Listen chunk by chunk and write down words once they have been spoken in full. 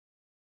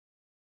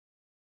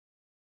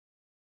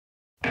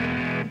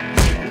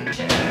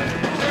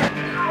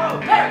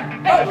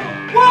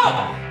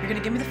You're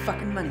gonna give me the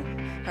fucking money,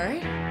 all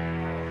right?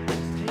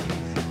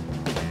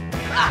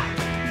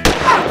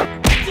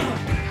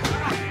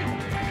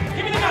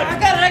 Give me the gun!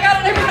 I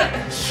got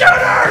it! Shoot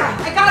her!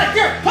 I got it!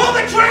 Here, pull the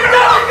trigger! No!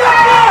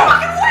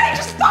 Fucking wait!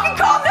 Just fucking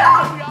calm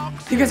down!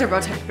 You guys are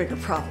about to have a bigger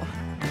problem.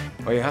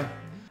 Oh yeah?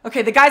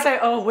 Okay, the guys I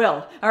owe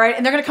will, all right?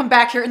 And they're gonna come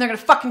back here and they're gonna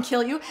fucking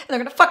kill you and they're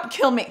gonna fucking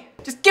kill me.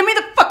 Just give me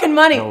the fucking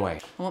money! No way.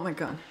 I want my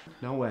gun.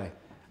 No way.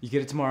 You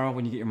get it tomorrow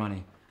when you get your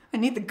money. I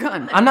need the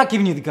gun. I'm not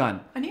giving you the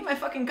gun. I need my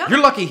fucking gun. You're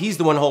lucky he's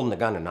the one holding the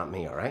gun and not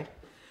me, all right?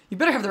 You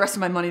better have the rest of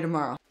my money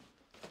tomorrow.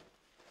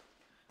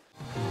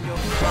 You're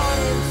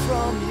running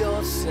from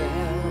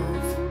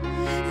yourself.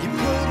 You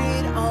put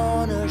it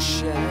on a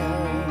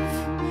shelf.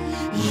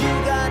 You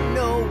got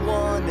no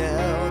one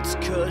else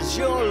 'cause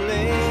you're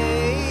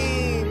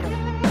lame.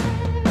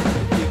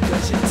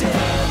 Because you're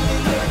dead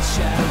in your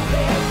child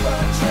paper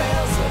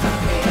trails of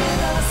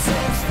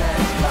innocence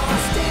that's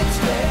lost its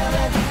veil.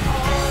 And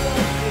all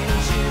the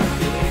things you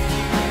think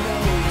you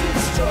know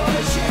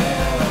destroys you.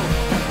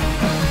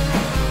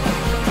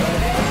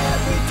 But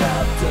every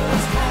dove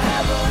does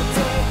have a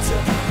day to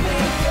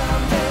make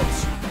amends.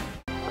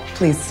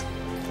 Please,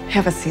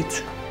 have a seat.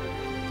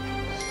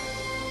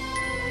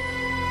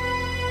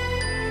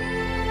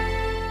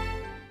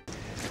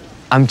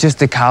 I'm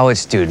just a college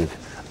student.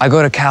 I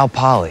go to Cal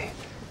Poly.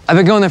 I've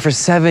been going there for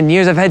 7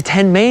 years. I've had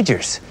 10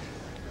 majors.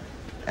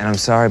 And I'm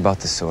sorry about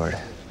the sword.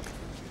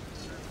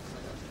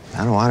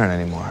 I don't want it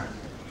anymore.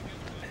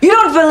 You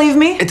don't believe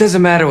me? It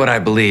doesn't matter what I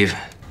believe.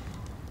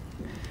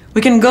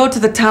 We can go to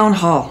the town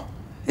hall.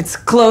 It's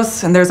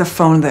close and there's a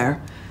phone there.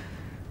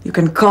 You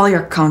can call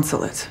your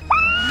consulate.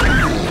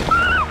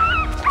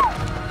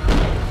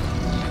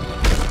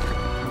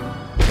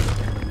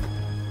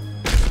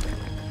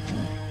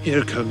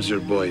 Here comes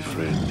your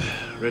boyfriend,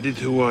 ready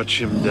to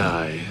watch him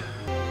die.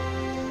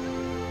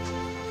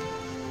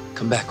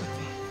 Come back with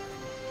me.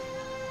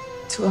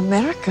 To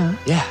America?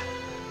 Yeah.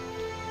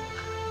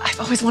 I've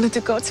always wanted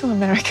to go to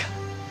America.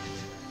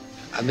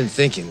 I've been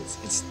thinking,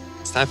 it's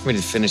time for me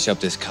to finish up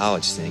this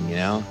college thing, you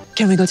know?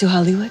 Can we go to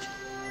Hollywood?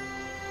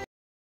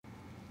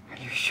 Are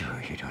you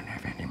sure you don't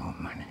have any more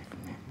money for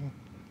me?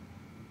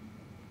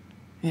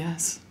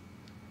 Yes,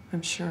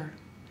 I'm sure.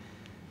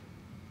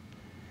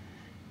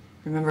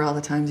 Remember all the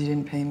times you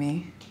didn't pay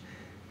me?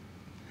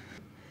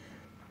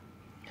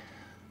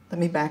 Let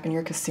me back in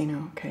your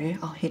casino, okay?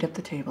 I'll heat up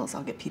the tables,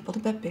 I'll get people to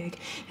bet big,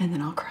 and then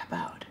I'll crap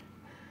out.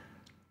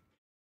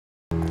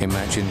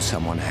 Imagine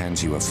someone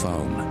hands you a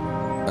phone,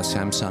 a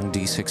Samsung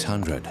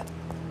D600.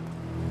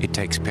 It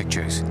takes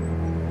pictures,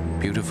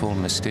 beautiful,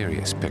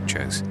 mysterious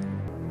pictures.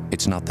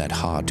 It's not that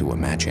hard to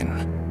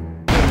imagine.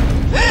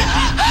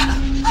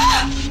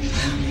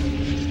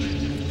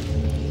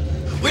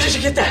 Where did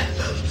you get that?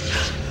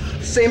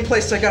 Same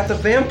place I got the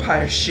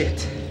vampire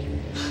shit.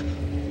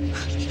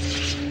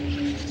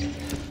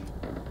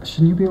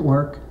 Shouldn't you be at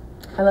work?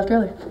 I left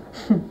early.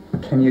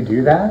 Can you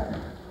do that?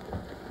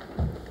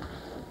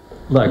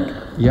 Look,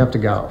 you have to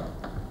go.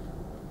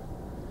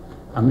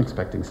 I'm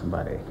expecting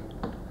somebody.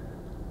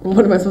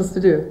 What am I supposed to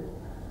do?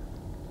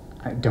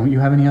 Don't you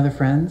have any other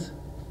friends?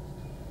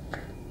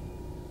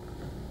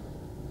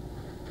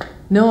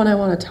 No one I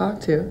want to talk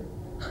to.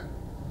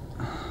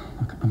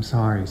 Look, I'm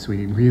sorry,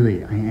 sweetie.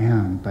 Really, I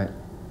am, but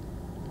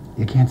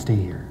you can't stay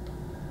here.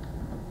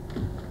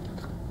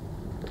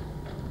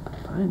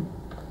 Fine.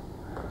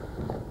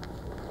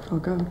 I'll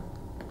go.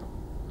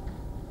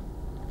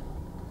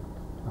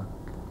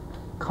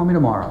 Call me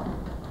tomorrow.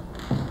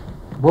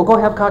 We'll go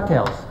have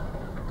cocktails.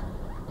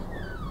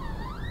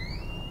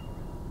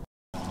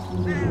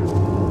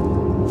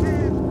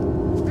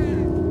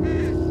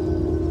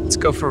 Let's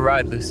go for a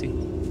ride, Lucy.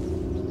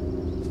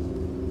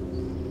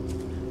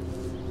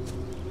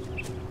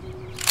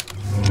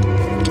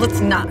 Let's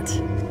not.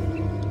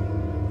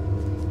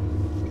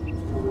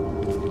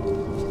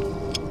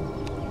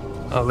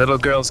 A little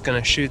girl's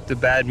gonna shoot the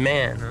bad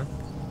man, huh?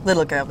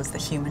 Little girl was the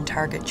human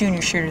target,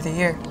 junior shooter of the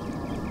year.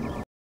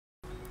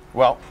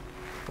 Well,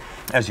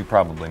 as you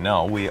probably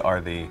know, we are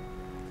the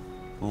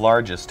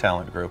largest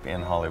talent group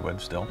in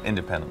Hollywood still,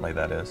 independently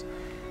that is.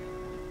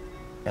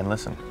 And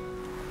listen,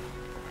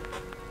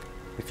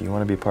 if you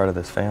want to be part of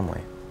this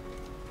family,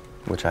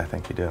 which I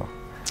think you do,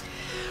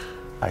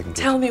 I can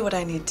tell me what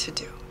I need to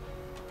do.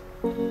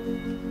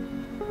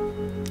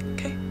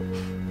 Okay.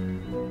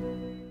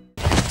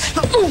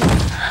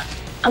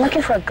 I'm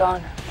looking for a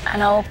gun,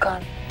 an old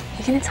gun.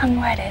 You gonna tell me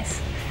where it is?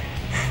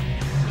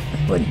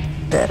 I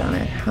wouldn't bet on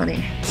it,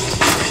 honey.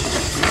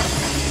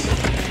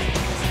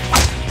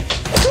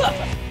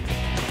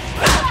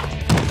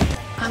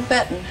 I'm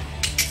betting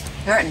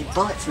there aren't any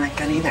bullets in that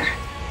gun either.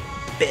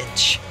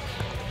 Bitch.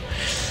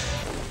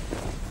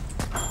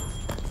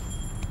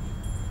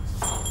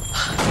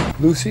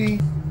 Lucy?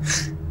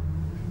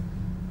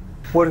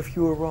 What if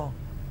you were wrong?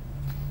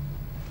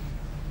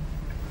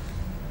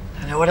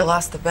 And I would have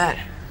lost the bet.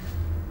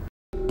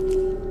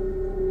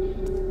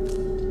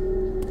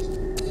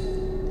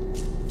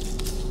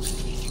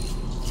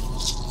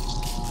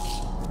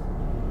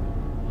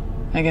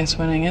 I guess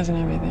winning isn't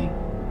everything.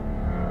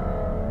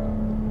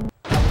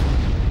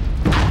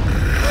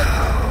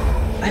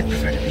 I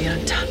prefer to be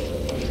on top.